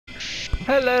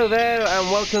Hello there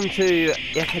and welcome to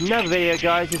yet another video,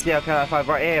 guys. This is the Alcala5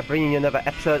 right here, bringing you another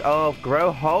episode of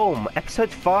Growhome,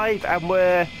 episode 5, and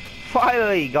we're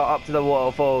finally got up to the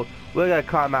waterfall. We're going to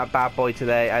climb that bad boy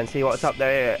today and see what's up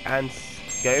there and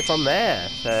go from there.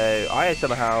 So I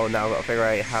somehow now got to figure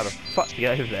out how the fuck to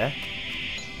get over there.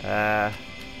 I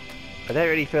don't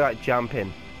really feel like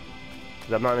jumping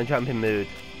because I'm not in a jumping mood.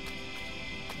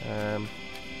 I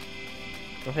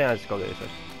think I just got to go this way.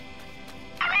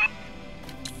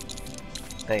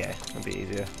 There you go, that'll be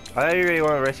easier. I don't really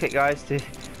want to risk it, guys. I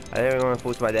don't really want to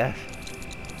fall to my death.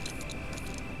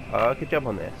 Oh, I could jump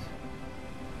on this.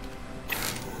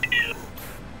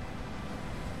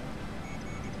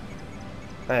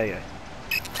 There you go.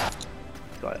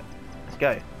 Got it. Let's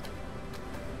go.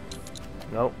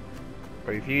 Nope. I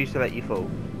refuse to let you fall.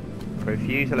 I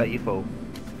refuse to let you fall.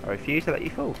 I refuse to let you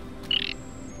fall.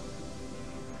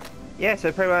 Yeah,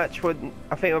 so pretty much,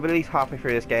 I think we're at least halfway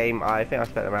through this game. I think I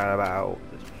spent around about,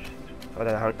 I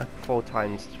don't know, 4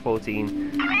 times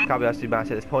 14. Can't be asked to do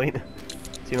maths at this point.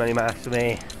 Too many maths for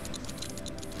me. I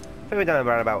think we're done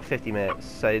around about 50 minutes,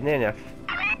 so near enough.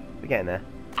 We're getting there.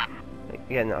 We're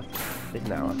getting enough. It's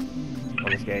an hour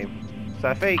on this game. So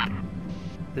I think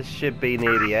this should be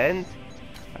near the end.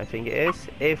 I think it is.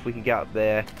 If we can get up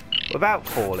there without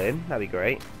falling, that'd be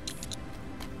great.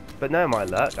 But no, my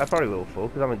luck, I probably will fall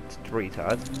because I'm a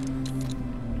retard.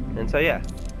 And so yeah,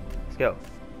 let's go.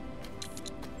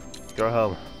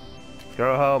 Growhome.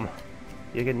 Growhome.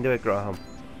 You can do it, Growhome.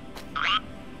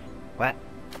 What?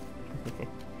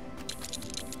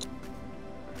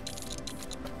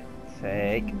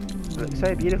 Sake. Looks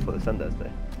so beautiful, the sun does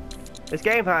though. This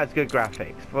game has good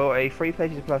graphics. For a free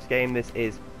PlayStation Plus game, this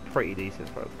is pretty decent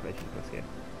for a PlayStation Plus game.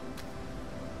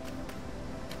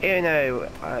 Even though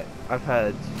I've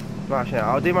heard, well, actually,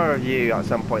 I'll do my review at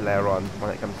some point later on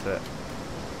when it comes to it.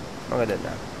 I'm gonna do it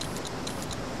now.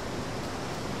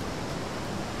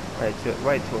 Wait till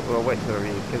the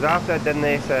review, because after I've done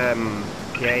this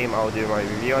game, I'll do my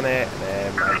review on it, and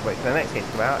then I'll wait for the next game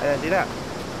to come out and then do that.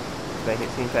 Make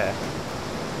it seem fair.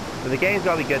 But the game's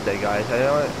gotta be good though, guys. I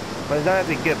don't. Well, it doesn't have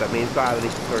to be good, but I mean, it's gotta have at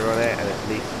least a story on it, and at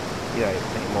least, you know,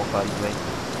 make it more fun for me.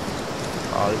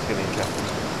 Oh, this is gonna be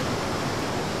interesting.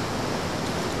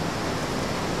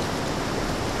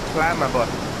 Slam my butt.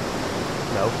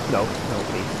 No,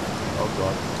 please. Oh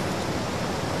god.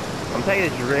 I'm taking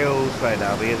this real slow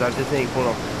now because I've just nearly fallen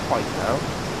off twice now.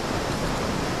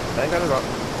 Don't go to rock.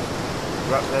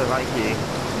 Rock there like you.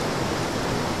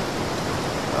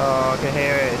 Oh, I can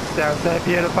hear it. It sounds so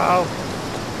beautiful.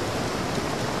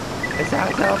 It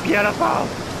sounds so beautiful.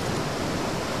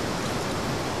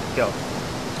 Go.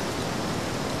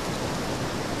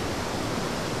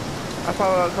 That's how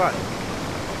I look like.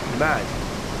 Mad.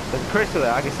 There's a crystal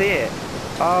there, I can see it.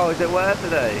 Oh, is it worth it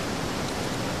though?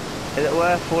 Is it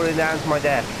worth falling down to my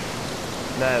death?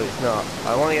 No, it's not.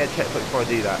 I want to get a checkpoint before I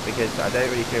do that because I don't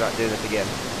really feel like doing this again.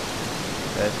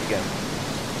 Let's again.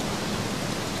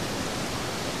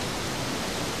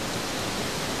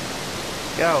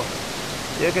 Go.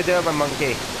 You can do it, my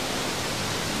monkey.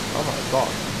 Oh my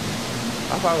god.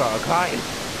 I thought I got a climb.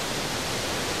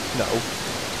 No.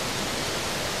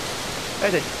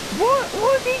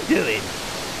 What is he doing?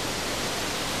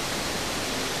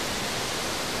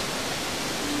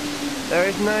 There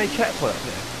is no checkpoint up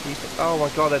here. Oh my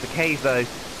god, there's a cave though.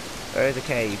 There is a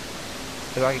cave.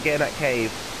 If I could get in that cave.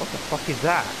 What the fuck is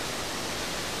that?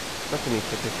 That's gonna be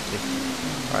statistically.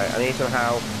 Alright, I need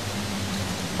somehow.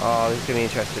 Oh, this is gonna be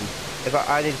interesting. If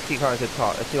I need to keep climbing to the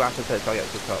top. Let's see what happens until I get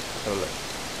to the top. Let's have a look.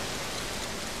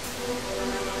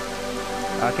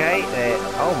 Okay,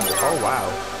 oh wow.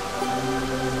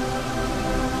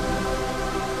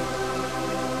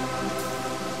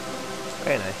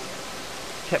 Very nice.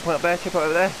 Checkpoint up there, checkpoint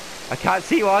over there. I can't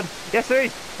see one. Yes, there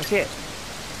is. I see it.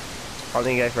 I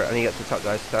need to go for it. I need to get to the top,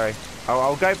 guys. Sorry.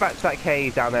 I'll go back to that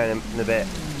cave down there in a bit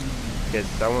because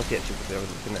I want to see it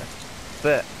in there.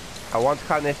 But I want to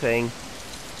climb this thing,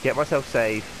 get myself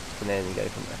safe, and then go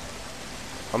from there.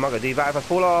 I'm not gonna do that if I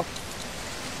fall off.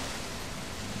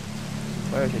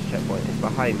 Where is this checkpoint? It's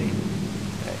behind me.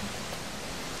 Okay.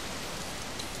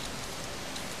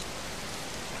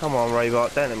 Come on,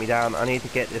 robot, don't let me down. I need to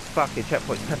get this fucking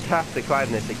checkpoint. I have to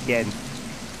climb this again.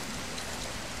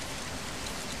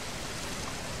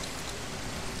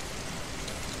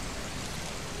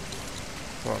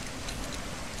 Come on.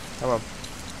 Come on.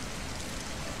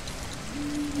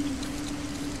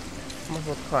 Might as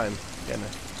well climb. Get in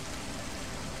there.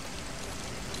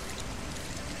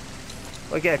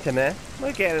 We're getting there.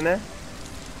 We're getting there.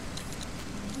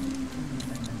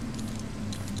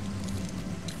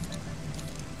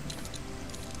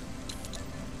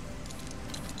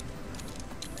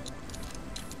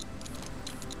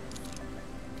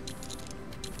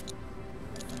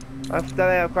 I've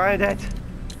done it, I've climbed it.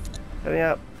 Let me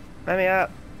up. Let me up.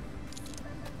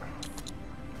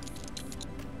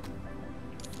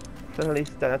 So at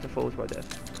least don't have to fall to my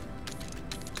death.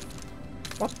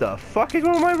 What the fuck is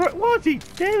wrong with my right? What's he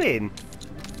doing?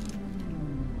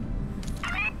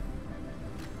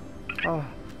 Oh,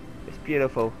 it's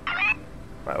beautiful.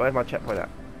 Right, where's my checkpoint at?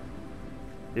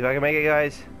 See if I can make it,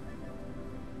 guys.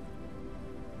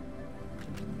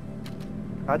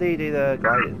 How do you do the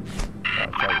gliding?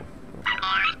 Oh,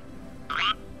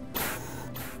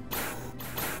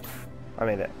 I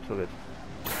made it. It's all good.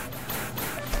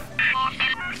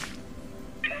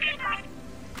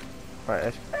 Right,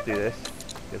 let's do this.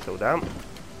 Get this all down.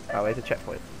 Oh, where's the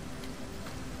checkpoint?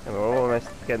 And we're almost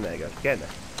getting there, guys. Getting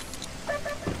there.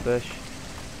 Push.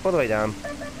 All the way down.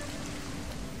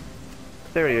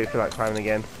 Don't really feel like climbing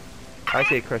again. I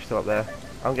see a crystal up there.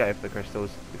 I'm going for the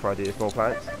crystals before I do the small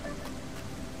plants.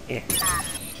 Yeah.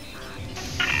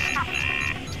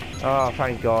 Oh,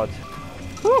 thank God.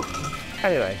 Whew.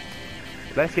 Anyway,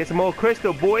 let's get some more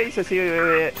crystal, boys. Let's see what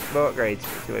we get. More upgrades.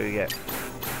 Let's see what we get.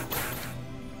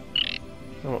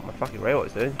 I don't know what my fucking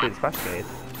robot's doing. It's fascinated.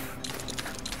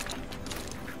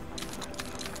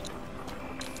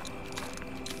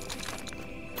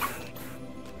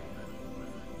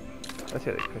 Let's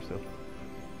get this crystal.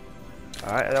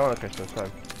 Alright, I don't want a crystal, it's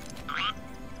fine.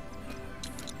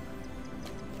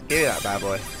 Give me that bad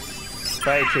boy.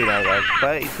 32 now, guys.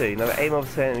 32. Another 8 more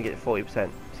percent and we get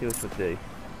 40%. See what this would do.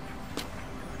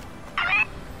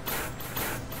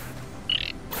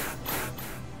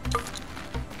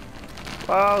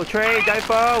 Oh, tree, don't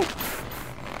fall!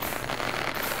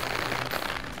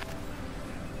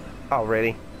 Oh,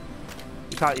 really?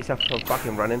 You can't yourself from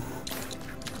fucking running.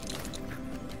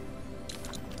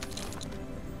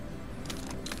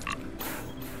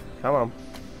 Come on.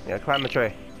 You gotta climb the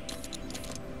tree.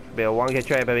 Be a 1K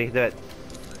tree, baby. Do it.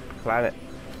 Climb it.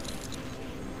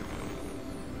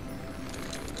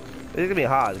 This is gonna be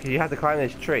hard because you have to climb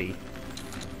this tree.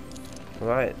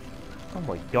 Right. Oh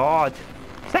my God.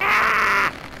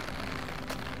 Ah!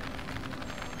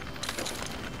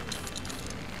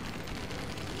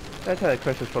 Don't tell the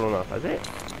crystal's fallen off, has it?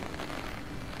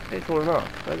 It's fallen off.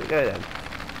 Where'd it go then?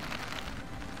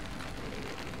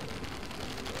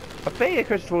 I think the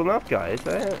crystal's fallen off, guys.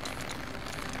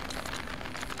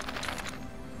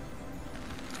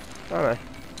 Oh no.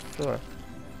 Sure.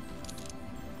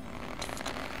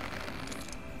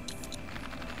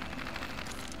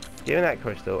 Give me that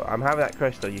crystal. I'm having that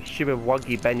crystal, you stupid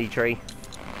wonky bendy tree.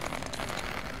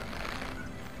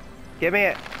 Give me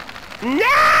it.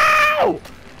 No!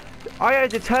 I am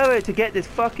determined to get this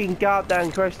fucking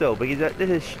goddamn crystal because this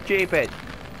is stupid.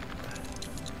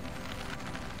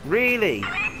 Really?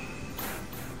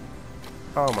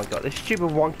 Oh my God, this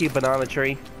stupid wonky banana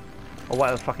tree. Or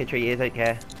whatever fucking tree it is, I don't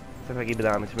care. It's a fucking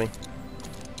banana to me.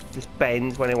 Just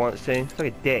bends when it wants to. It's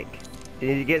like a dick. If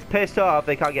it gets pissed off,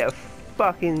 they can't get a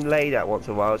fucking laid out once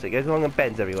in a while, so it goes along and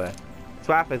bends everywhere. That's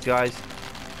what happens, guys.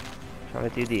 Trying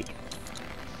to do dick.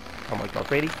 Oh my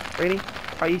God, really? Really?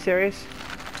 Are you serious?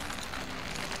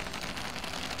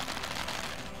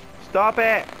 Stop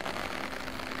it!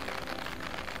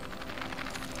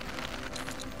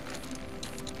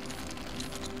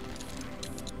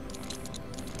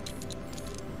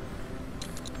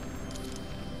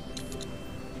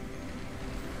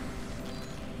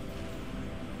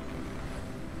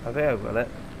 I think I've got it.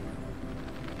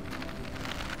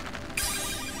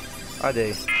 I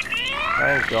do.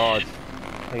 Thank God.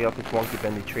 I get off this wonky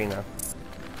bendy tree now.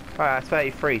 Alright, that's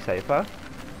 33 so far.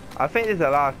 I think this is the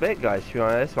last bit, guys, to be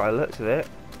honest, by the looks of it.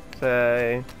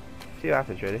 So, see what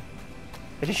happens, really.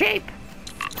 It's a sheep!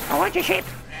 I want your sheep!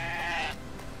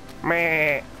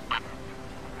 Meh.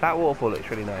 That waterfall looks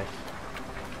really nice.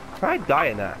 Can I die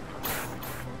in that?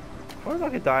 What if I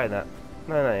could die in that?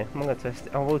 No, I'm gonna test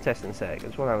it. I will test it in a sec. I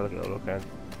just want to have a look at it all around.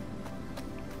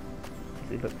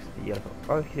 It looks yellow.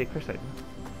 Oh, I can see a crystal.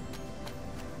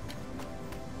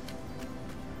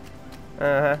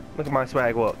 Look at my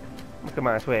swag walk. Look at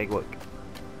my swag walk.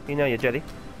 You know you're jelly.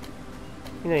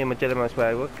 You know you're my jelly, my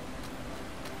swag walk.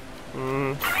 I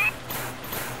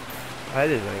hope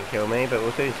this doesn't kill me, but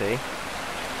we'll soon see.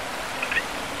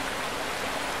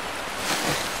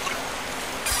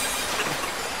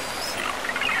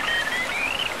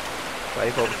 %.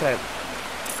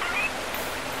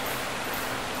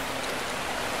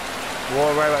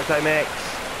 War robots don't mix.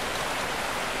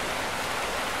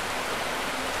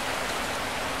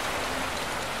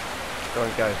 Go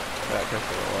and go. That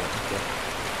crystal.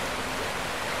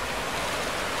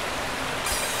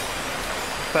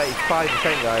 Right,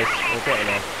 35%, guys. We're getting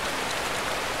there.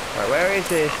 Right, where is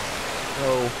this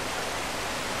little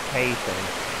cave thing?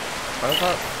 I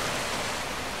can't.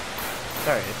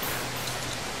 There it is.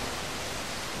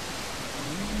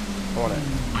 I want it.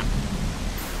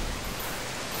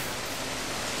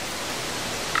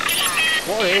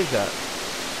 What is that?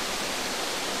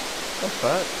 What the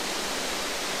fuck?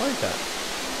 What is that?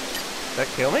 Does that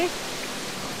kill me?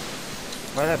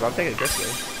 I don't know, but I'm taking it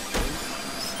crisply.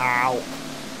 Ow!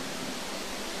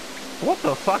 What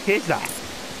the fuck is that?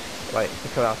 Wait,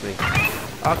 it's coming after me.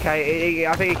 Okay,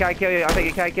 I think it can kill you. I think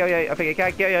it can kill you. I think it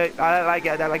can kill you. I don't like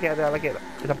it. I don't like it. I don't like it.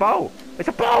 It's a bow! It's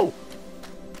a bow!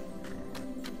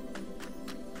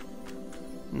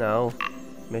 No.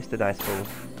 Missed a nice ball.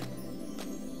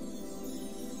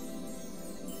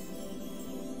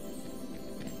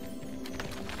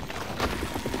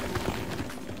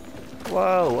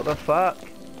 Whoa, what the fuck?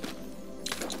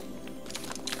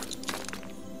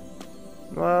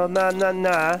 Well,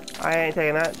 nah. I ain't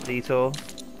taking that detour.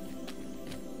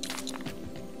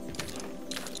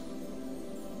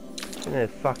 I'm gonna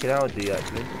fucking hell do you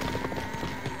actually.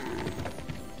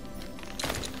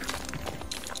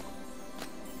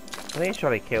 I think he's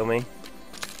trying to kill me.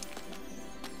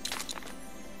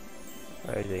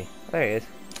 Where is he? There he is.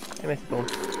 He missed the ball.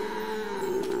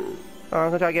 Oh, I'm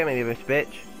gonna try to get me, you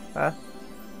bitch. Huh?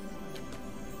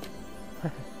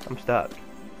 I'm stuck. I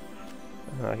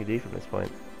don't know what I can do from this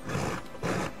point.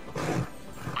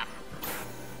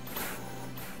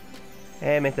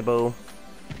 Hey, missed the ball.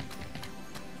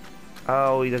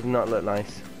 Oh, he does not look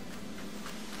nice.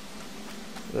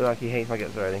 Looks like he hates my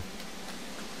guts already.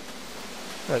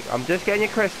 Look, I'm just getting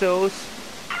your crystals.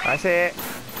 That's it.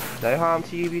 No harm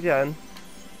to you be done.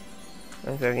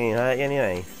 Don't fucking hurt you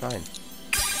anyway. Fine.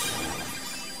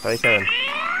 37.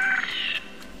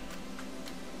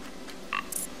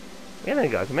 Yeah, there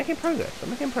guys, I'm making progress.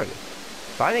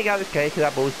 Finally got this case because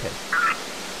that ball's pissed.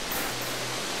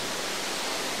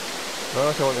 I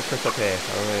also want this crystal up here.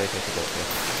 I'm really taking it up here.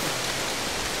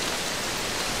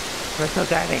 Crystal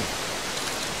Daddy!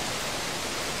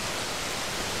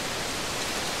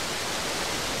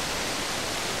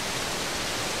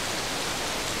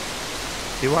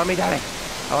 Do you want me, Daddy?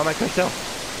 I want my crystal.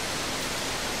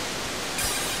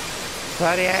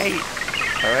 38!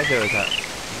 Alright, where is that?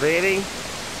 Really?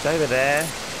 It's over there. I'm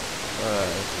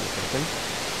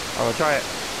gonna try it.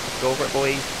 Let's go for it,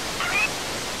 boys.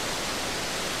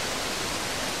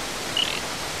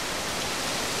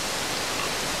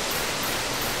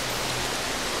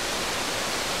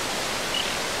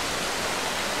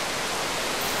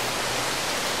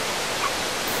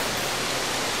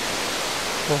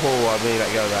 Oh, I really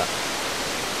let go of that.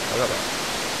 I got that.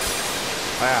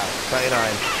 Oh yeah,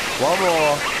 39. One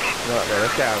more. No, there,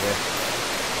 let's get out of here.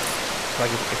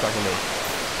 If I can move.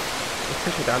 Let's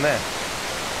push it down there.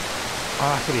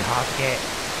 Oh, it's gonna be hard to get.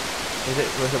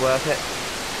 Was it worth it?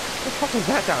 What the fuck is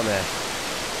that down there?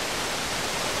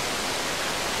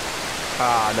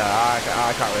 Ah, no, I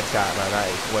can't risk that, man. That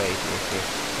is way too risky.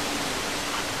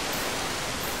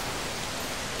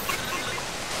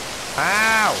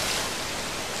 Ow!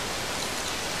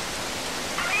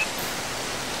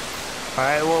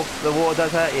 Alright, well, the water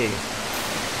does hurt you.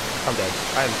 I'm dead.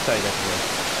 I am so dead for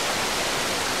this.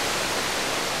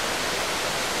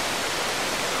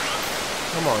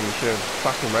 Come on, you should have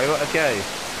fucking robot. Let's go.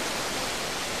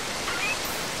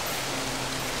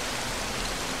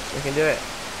 We can do it.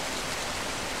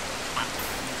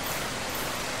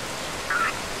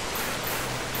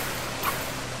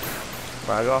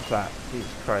 Right, I got off that.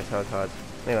 Jesus Christ, that was hard.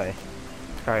 Anyway,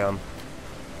 carry on.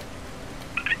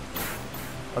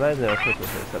 I know there's no Christmas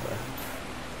here somewhere.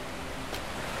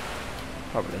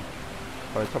 Probably.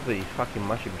 On top of these fucking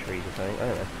mushroom trees or something. I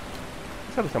don't know.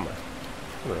 It's probably somewhere.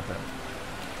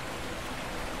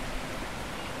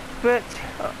 But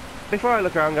before I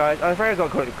look around, guys, I'm afraid I've got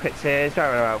to call it quits here. It's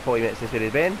around about 40 minutes this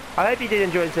video's been. I hope you did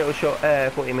enjoy this little short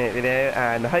 40-minute video,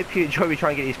 and I hope you enjoy me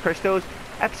trying to get these crystals.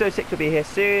 Episode 6 will be here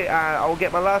soon, and I will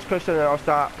get my last crystal and I'll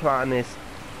start planting this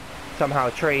somehow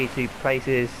tree to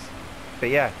places. But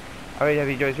yeah. I really hope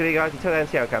you enjoyed this video, guys. Until then,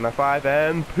 see you on camera 5,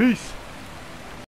 and peace!